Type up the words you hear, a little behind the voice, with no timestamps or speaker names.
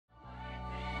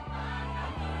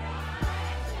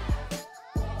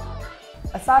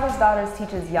Assata's Daughters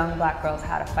teaches young black girls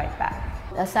how to fight back.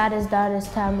 Assata's Daughters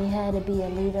taught me how to be a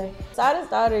leader. Assata's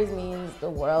Daughters means the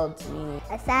world to me.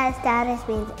 Assata's Daughters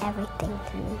means everything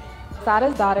to me.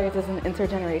 Assata's Daughters is an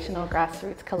intergenerational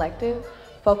grassroots collective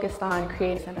focused on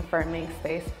creating and affirming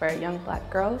space for young black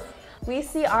girls. We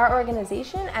see our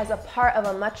organization as a part of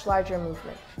a much larger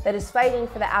movement that is fighting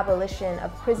for the abolition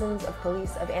of prisons, of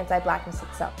police, of anti-blackness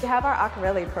itself. We have our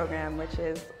Acapella program, which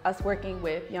is us working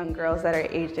with young girls that are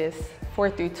ages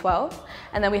 4 through 12.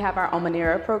 And then we have our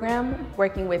Omanira program,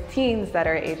 working with teens that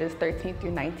are ages 13 through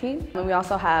 19. And we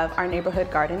also have our neighborhood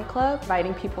garden club,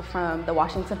 inviting people from the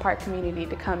Washington Park community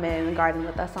to come in and garden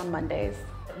with us on Mondays.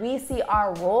 We see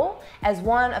our role as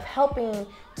one of helping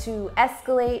to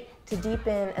escalate, to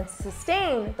deepen, and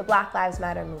sustain the Black Lives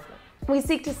Matter movement. We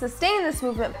seek to sustain this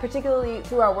movement, particularly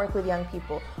through our work with young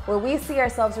people, where we see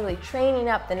ourselves really training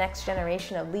up the next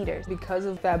generation of leaders. Because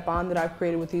of that bond that I've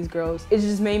created with these girls, it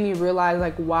just made me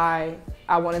realize why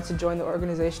I wanted to join the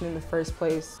organization in the first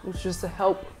place, which was to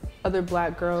help other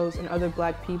black girls and other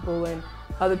black people and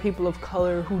other people of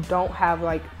color who don't have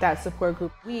that support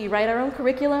group. We write our own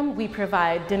curriculum, we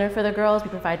provide dinner for the girls, we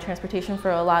provide transportation for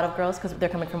a lot of girls because they're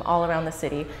coming from all around the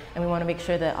city, and we want to make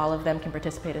sure that all of them can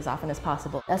participate as often as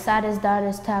possible. Assata's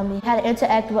Daughters taught me how to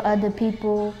interact with other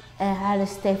people and how to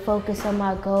stay focused on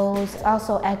my goals.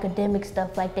 Also academic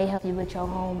stuff, like they help you with your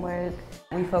homework.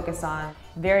 We focus on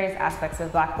various aspects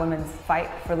of black women's fight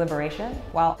for liberation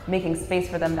while making space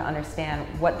for them to understand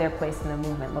what their place in the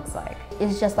movement looks like.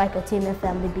 It's just like a team and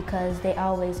family because they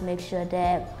always make sure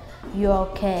that you're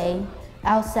okay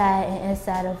outside and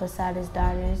inside of Assata's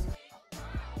Daughters.